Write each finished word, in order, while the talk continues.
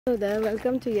Hello there,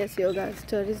 welcome to Yes Yoga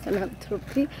Stories, and I'm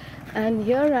Trupti, and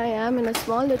here I am in a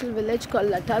small little village called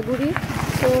Lataguri.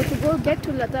 So to go get to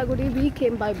Lataguri, we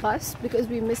came by bus because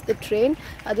we missed the train.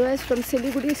 Otherwise, from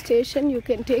Siliguri station you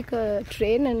can take a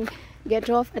train and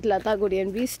get off at Lataguri,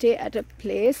 and we stay at a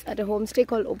place, at a homestay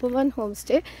called Upavan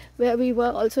Homestay, where we were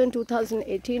also in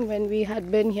 2018 when we had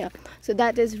been here. So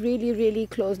that is really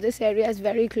close. This area is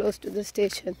very close to the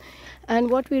station,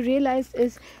 and what we realized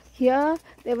is here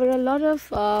there were a lot of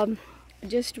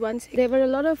there were a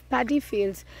lot of paddy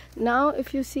fields. Now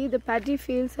if you see, the paddy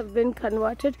fields have been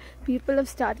converted. People have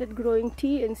started growing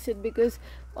tea instead, because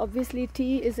obviously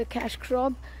tea is a cash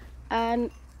crop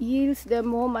and yields them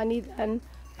more money than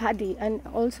paddy. And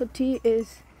also tea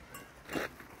is,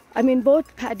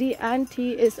 both paddy and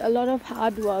tea is a lot of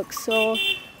hard work. So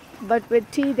but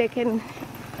with tea they can,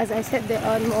 as I said, they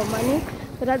earn more money.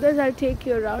 But others, I'll take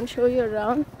you around, show you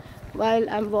around. While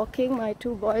I'm walking, my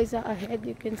two boys are ahead,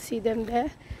 you can see them there,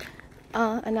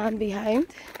 and I'm behind.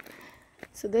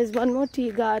 So there's one more tea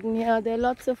garden here. There are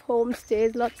lots of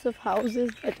homestays, lots of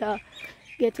houses that are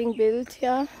getting built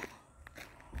here.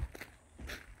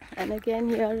 And again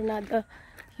here another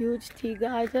huge tea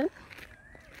garden.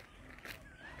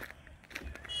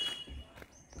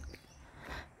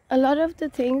 A lot of the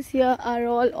things here are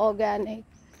all organic.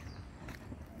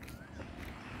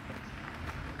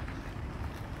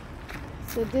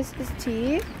 So this is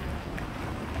tea,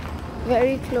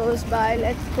 very close by.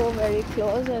 Let's go very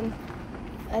close, and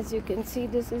as you can see,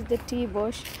 this is the tea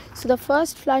bush. So the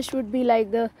first flush would be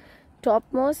like the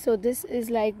topmost. So this is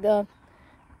like the,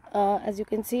 as you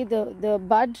can see, the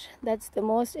bud, that's the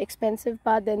most expensive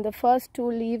part. Then the first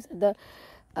two leaves, the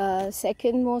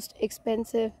second most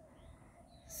expensive.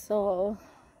 So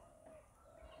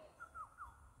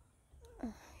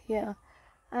yeah,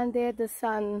 and there the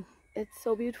sun, it's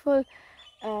so beautiful.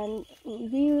 And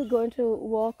we're going to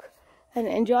walk and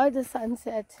enjoy the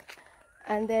sunset,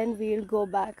 and then we'll go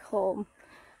back home.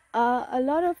 A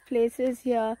lot of places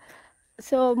here,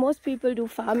 so most people do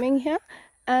farming here,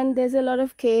 and there's a lot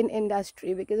of cane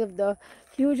industry because of the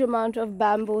huge amount of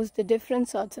bamboos, the different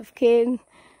sorts of cane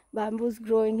bamboos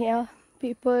growing here.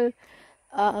 People,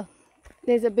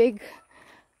 there's a big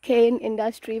cane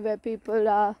industry where people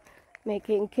are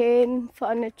making cane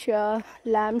furniture,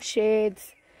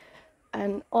 lampshades,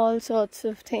 and all sorts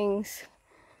of things.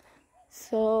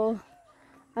 So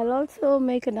I'll also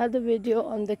make another video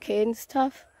on the cane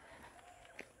stuff.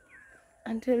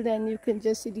 Until then, you can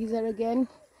just see, these are again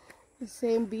the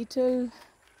same betel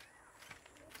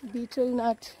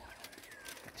nut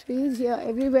trees here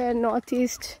everywhere in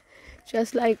Northeast,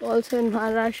 just like also in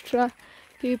Maharashtra.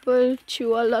 People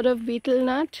chew a lot of betel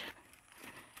nut,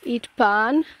 eat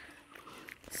pan.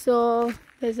 So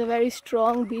there's a very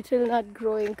strong betel nut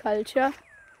growing culture.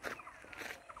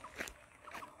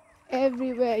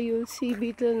 Everywhere you'll see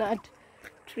betel nut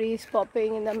trees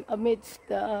popping in the amidst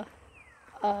the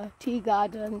tea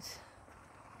gardens.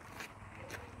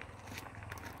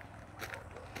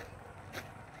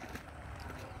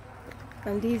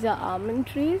 And these are almond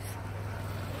trees.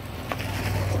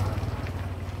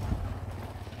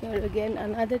 Here again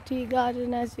another tea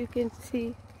garden, as you can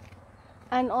see.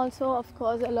 And also, of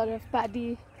course, a lot of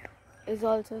paddy is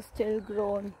also still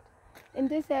grown. In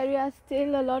this area,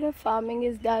 still a lot of farming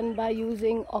is done by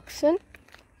using oxen.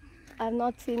 I've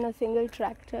not seen a single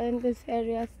tractor in this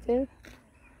area still.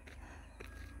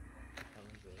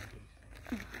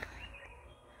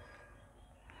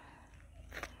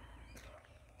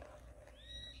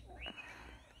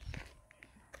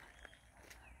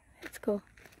 Let's go.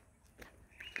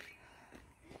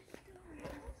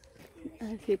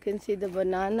 As you can see, the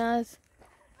bananas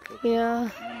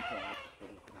here.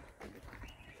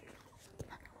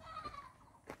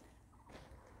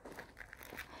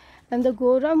 And the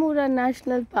Goramura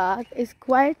National Park is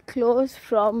quite close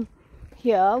from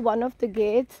here, one of the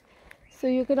gates. So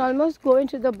you can almost go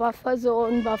into the buffer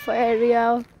zone, buffer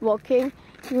area, walking.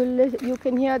 You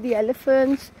can hear the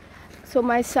elephants. So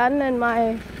my son and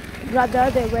my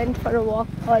brother, they went for a walk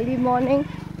early morning,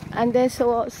 and they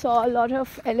saw a lot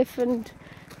of elephant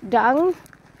dung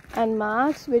and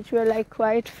marks, which were like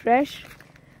quite fresh.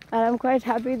 And I'm quite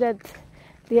happy that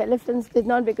the elephants did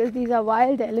not, because these are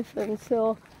wild elephants,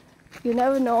 so you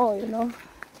never know,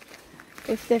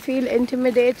 if they feel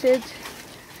intimidated,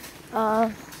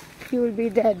 you will be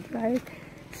dead, right?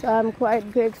 So I'm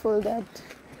quite grateful that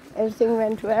everything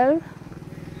went well.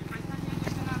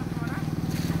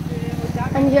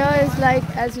 And here is like,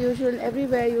 as usual,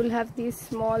 everywhere you'll have these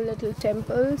small little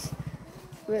temples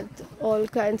with all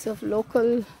kinds of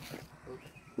local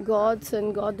gods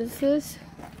and goddesses.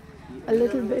 a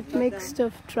little bit mixed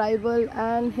of tribal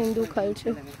and Hindu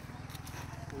culture.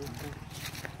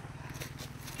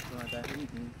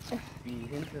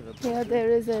 Here there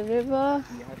is a river.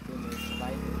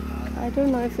 I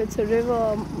don't know if it's a river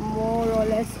or more or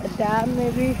less a dam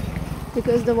maybe,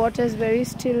 because the water is very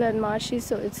still and marshy,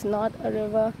 so it's not a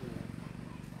river.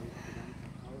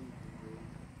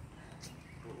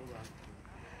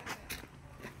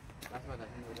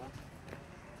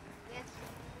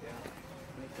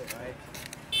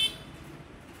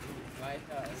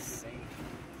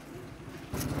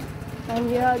 And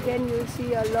here again you'll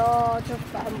see a lot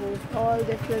of bamboos, all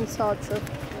different sorts of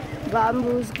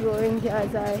bamboos growing here.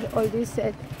 As I already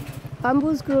said,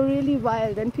 bamboos grow really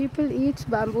wild and people eat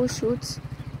bamboo shoots.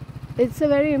 It's a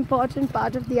very important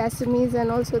part of the Assamese and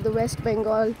also the West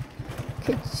Bengal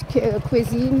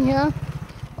cuisine here.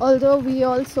 Although we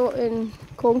also in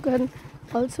Konkan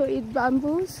also eat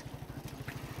bamboo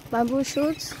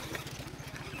shoots.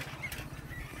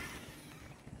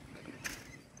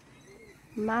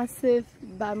 Massive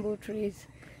bamboo trees,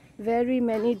 very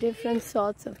many different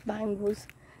sorts of bamboos.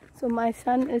 So my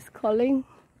son is calling.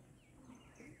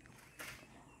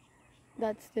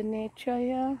 That's the nature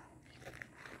here,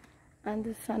 and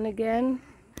the sun again.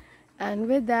 And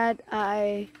with that,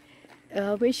 I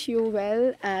wish you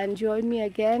well and join me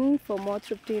again for more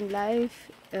Trupti in life.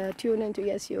 Tune into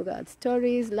Yes Yoga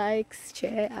Stories, likes,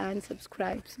 share and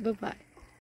subscribe. Bye bye.